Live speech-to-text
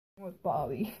with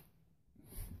Bobby.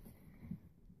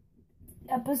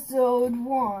 Episode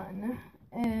 1.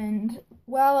 And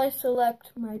while I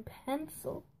select my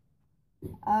pencil,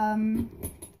 I'm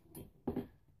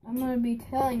going to be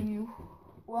telling you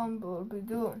what I'm going to be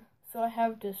doing. So I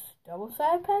have this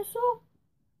double-sided pencil,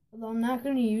 although I'm not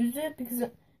going to use it because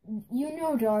you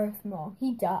know Darth Maul,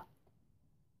 he died.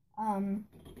 Could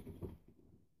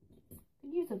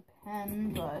use a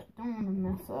pen, but don't want to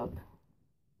mess up.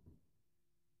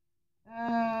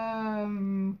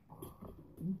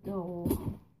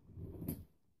 Dull.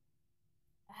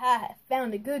 Aha, I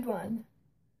found a good one.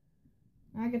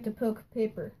 I get to poke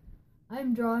paper.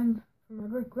 I'm drawing for my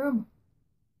great grandma.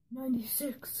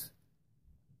 96.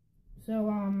 So,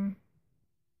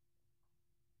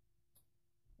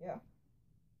 yeah.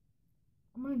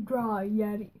 I'm gonna draw a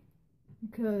Yeti.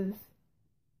 Because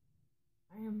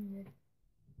I am a Yeti.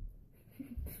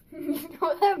 You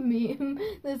know that meme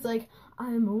that's like,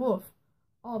 I am a wolf,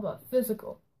 all but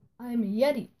physical. I am a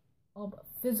Yeti, all but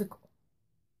physical.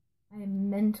 I am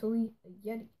mentally a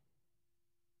Yeti.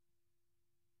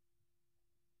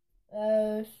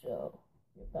 So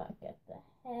you're back at the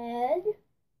head.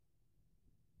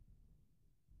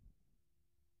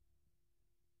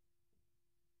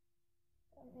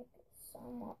 I'll make it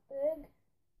somewhat big.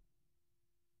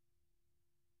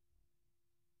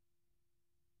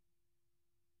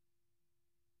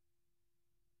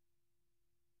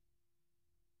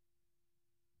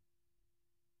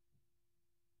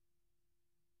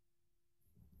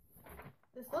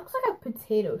 This looks like a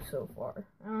potato so far.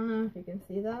 I don't know if you can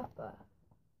see that, but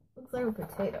it looks like a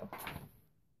potato.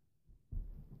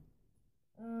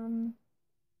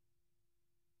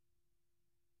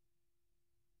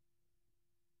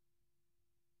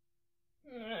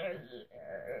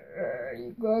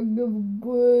 You got the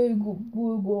big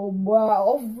old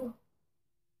mouth.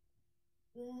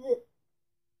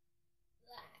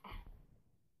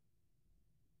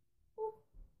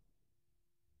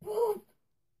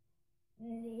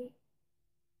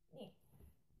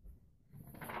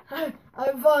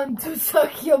 I want to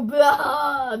suck your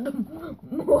blood.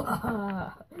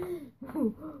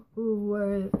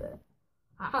 Where is it?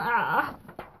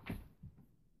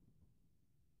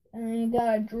 And you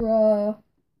gotta draw a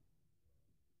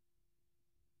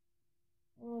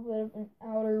little bit of an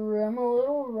outer rim, a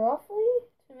little roughly,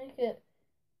 to make it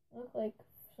look like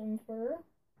some fur.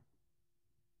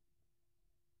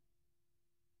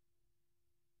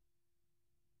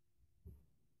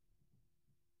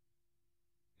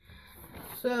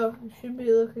 So it should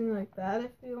be looking like that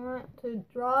if you want to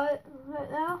draw it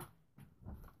right now.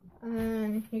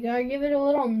 And you gotta give it a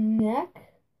little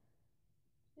neck.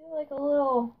 Do like a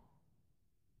little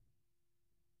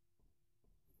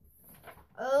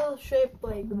shape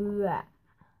like that.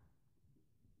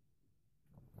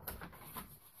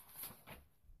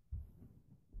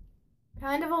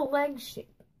 Kind of a leg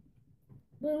shape,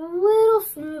 but a little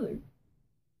smoother.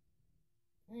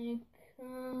 And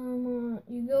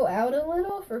you go out a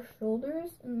little for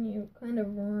shoulders, and you kind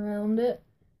of round it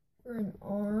for an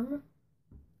arm.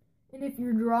 And if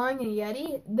you're drawing a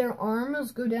Yeti, their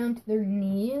arms go down to their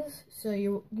knees, so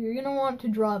you're gonna want to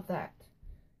draw that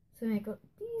to make a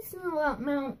decent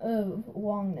amount of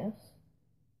longness.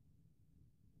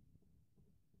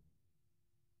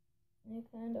 You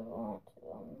kind of want to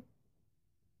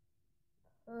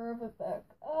curve it back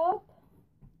up.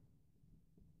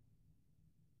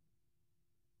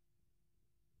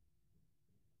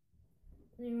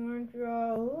 You want to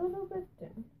draw a little bit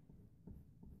down.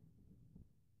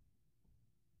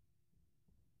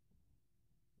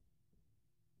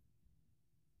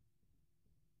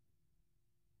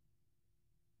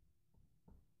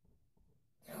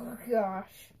 Oh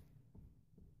gosh.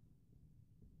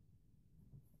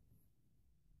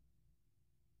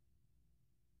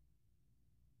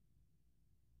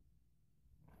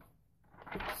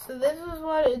 So this is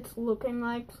what it's looking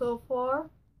like so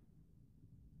far.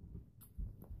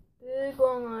 Big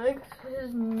long legs.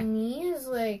 His knee is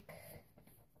like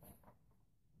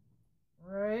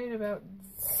right about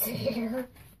there.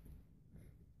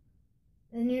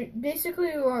 And you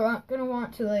basically are gonna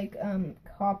want to like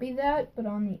copy that, but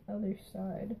on the other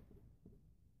side.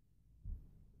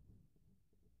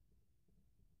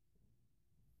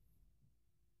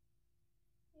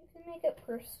 You can make it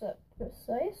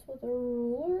precise with a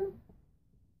ruler.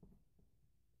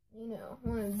 You know,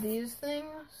 one of these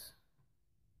things.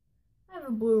 I have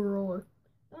a blue ruler.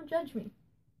 Don't judge me.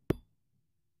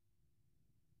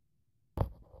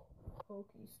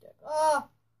 Pokey stick. Ah!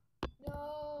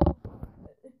 No!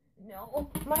 No.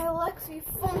 My Alexi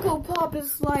Funko Pop is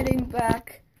sliding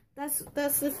back. That's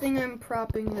the thing I'm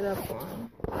propping it up on.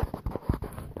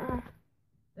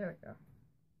 There we go.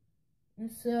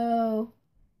 And so,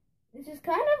 this is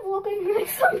kind of looking like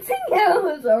something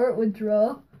else art would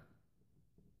draw.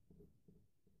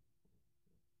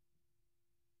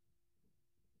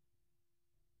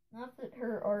 Not that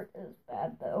her art is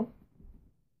bad, though.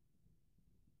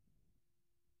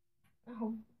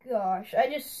 Oh gosh, I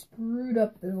just screwed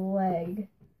up the leg.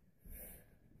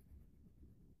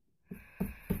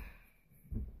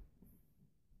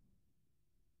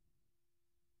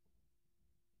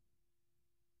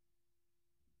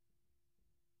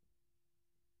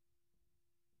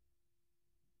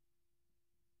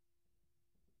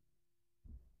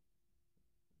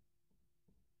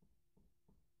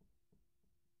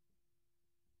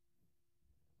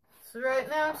 So right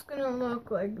now it's gonna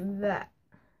look like that.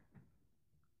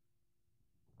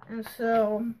 And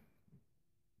so,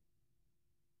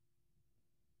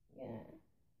 yeah,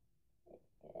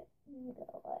 go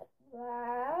like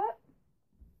that.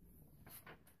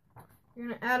 You're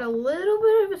gonna add a little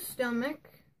bit of a stomach.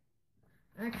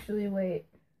 Actually, wait.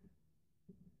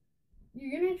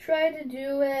 You're gonna try to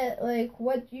do it like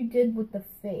what you did with the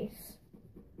face.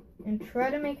 And try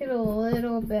to make it a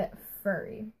little bit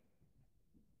furry.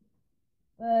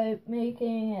 By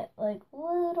making it like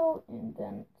little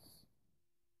indents.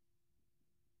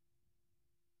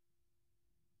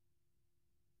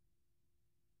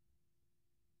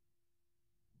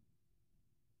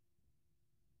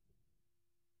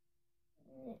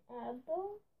 You add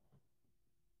those.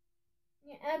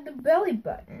 You add the belly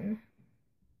button.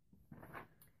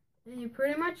 And you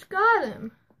pretty much got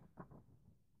him.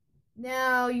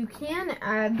 Now you can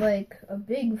add like a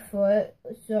big foot,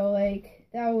 so like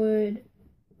that would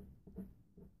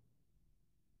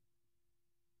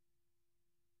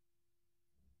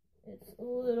it's a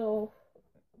little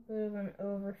bit of an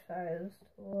oversized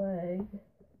leg,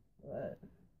 but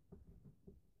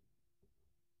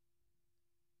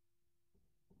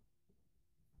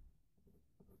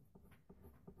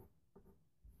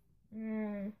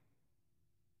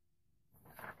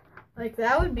like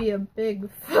that would be a big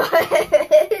foot.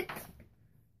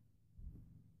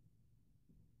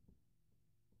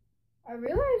 I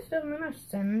realized I'm gonna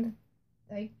send,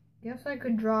 I guess I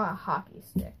could draw a hockey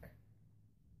stick.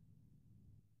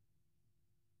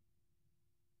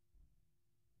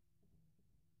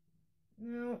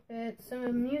 No, it's a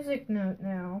music note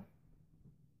now.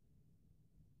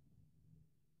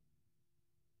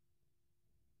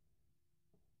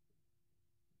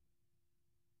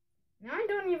 Now I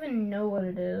don't even know what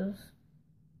it is.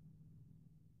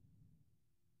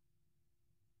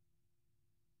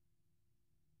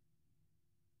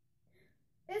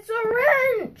 It's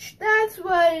a wrench! That's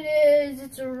what it is!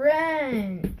 It's a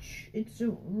wrench! It's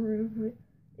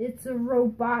a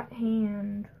robot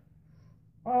hand.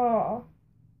 Oh.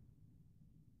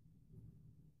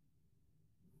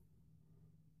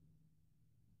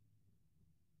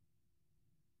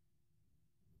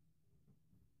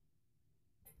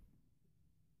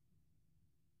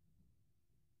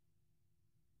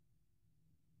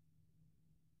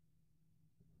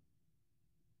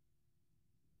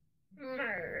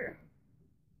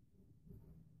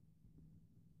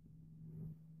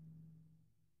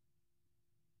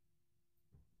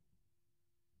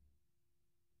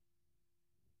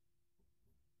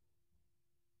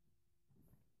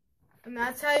 And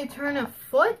that's how you turn a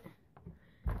foot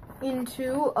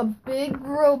into a big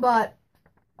robot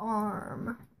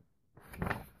arm.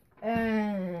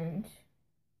 And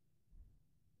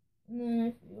then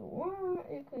if you want,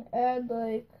 you can add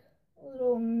like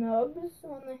little nubs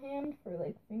on the hand for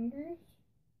like fingers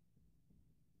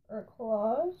or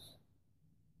claws.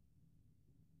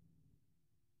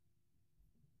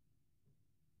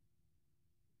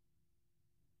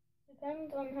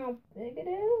 Depends on how big it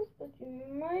is, but you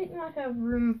might not have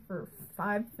room for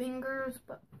 5 fingers,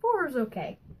 but 4 is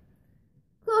okay.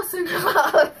 Close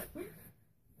enough!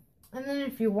 And then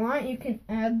if you want, you can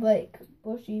add like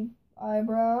bushy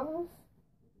eyebrows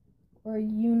or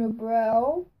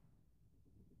unibrow,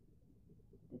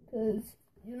 because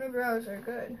unibrows are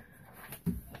good.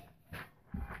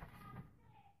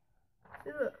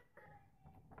 See, look.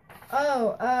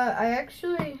 Oh, I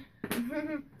actually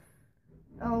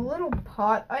a little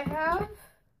pot I have.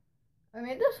 I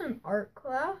made this in art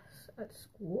class at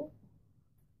school.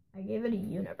 I gave it a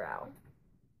unibrow.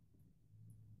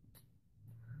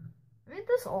 I made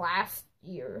this last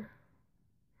year.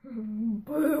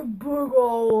 Big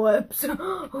ol' lips.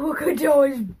 Look at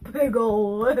those big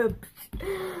ol' lips.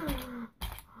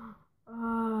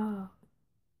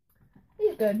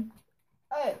 He's good.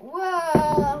 Alright,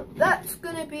 well, that's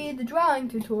gonna be the drawing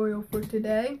tutorial for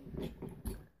today.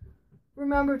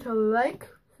 Remember to like,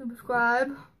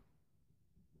 subscribe,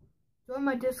 Join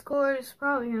my Discord. It's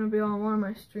probably going to be on one of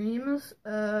my streams.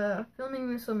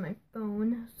 Filming this on my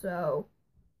phone, so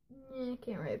I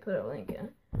can't really put a link in.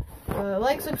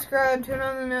 Like, subscribe, turn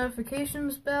on the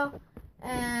notifications bell,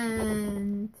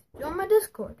 and join my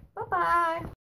Discord. Bye-bye.